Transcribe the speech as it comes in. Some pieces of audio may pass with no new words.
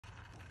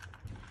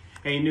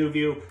Hey,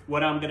 NuView,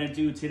 what I'm gonna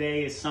do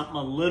today is something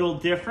a little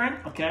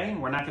different, okay?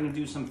 We're not gonna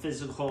do some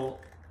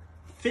physical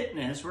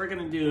fitness. We're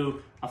gonna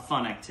do a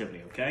fun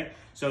activity, okay?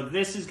 So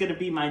this is gonna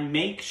be my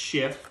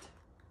makeshift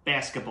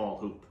basketball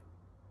hoop,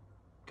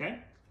 okay?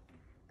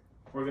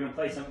 We're gonna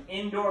play some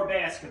indoor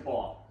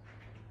basketball.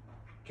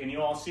 Can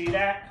you all see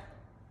that?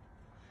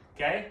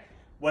 Okay?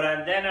 What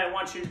I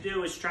want you to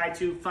do is try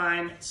to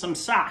find some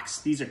socks.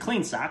 These are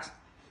clean socks,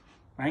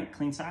 right?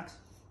 Clean socks?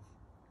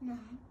 No.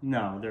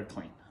 No, they're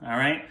clean, all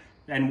right?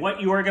 And what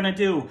you are gonna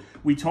do,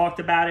 we talked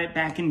about it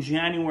back in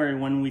January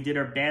when we did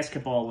our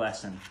basketball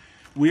lesson.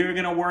 We're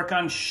gonna work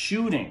on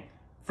shooting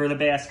for the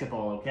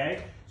basketball,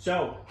 okay?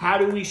 So how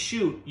do we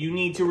shoot? You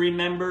need to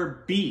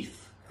remember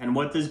beef. And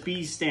what does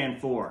B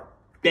stand for?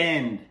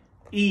 Bend,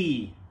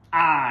 E,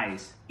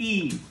 eyes,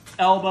 E,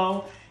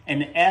 elbow,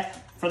 and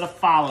F for the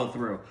follow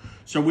through.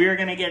 So we are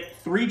gonna get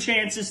 3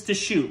 chances to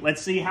shoot.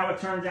 Let's see how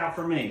it turns out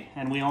for me.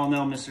 And we all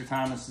know Mr.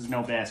 Thomas is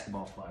no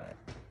basketball player.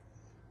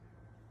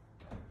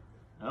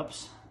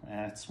 Oops,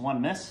 that's 1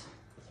 miss.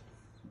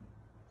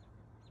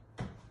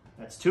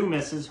 That's 2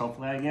 misses.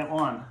 Hopefully I get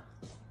 1.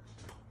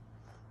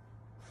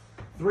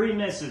 3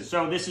 misses.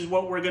 So this is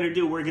what we're gonna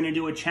do. We're gonna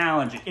do a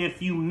challenge.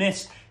 If you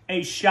miss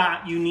a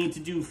shot, you need to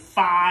do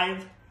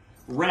 5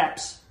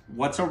 reps.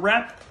 What's a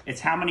rep? It's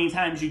how many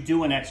times you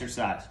do an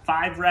exercise.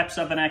 5 reps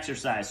of an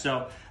exercise.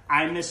 So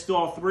I missed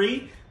all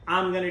 3.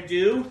 I'm gonna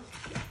do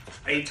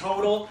a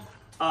total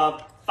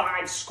of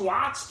 5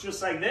 squats,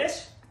 just like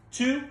this.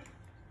 2,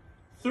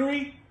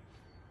 3,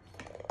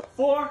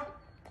 4,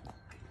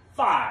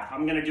 5.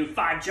 I'm gonna do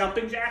 5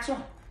 jumping jacks.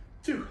 1,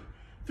 2,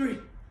 3,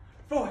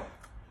 4,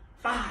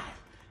 5.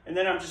 And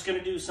then I'm just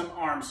gonna do some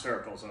arm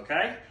circles,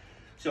 okay?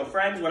 So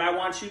friends, what I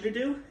want you to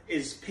do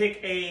is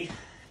pick a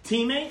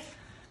teammate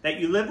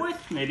that you live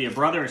with, maybe a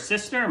brother or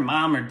sister,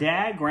 mom or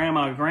dad,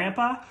 grandma or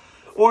grandpa,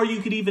 or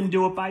you could even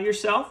do it by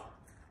yourself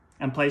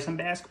and play some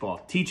basketball.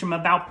 Teach them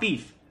about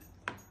beef.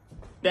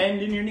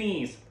 Bend in your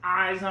knees,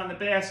 eyes on the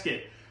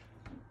basket.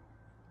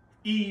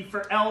 E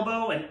for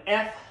elbow and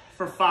F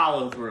for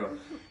follow through.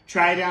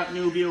 Try it out,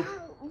 NuView,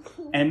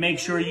 and make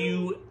sure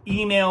you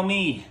email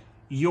me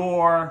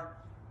your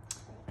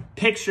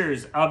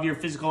pictures of your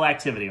physical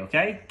activity,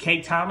 okay?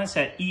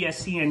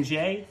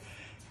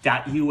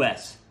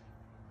 ktomas@escnj.us.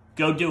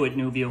 Go do it,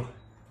 NuView.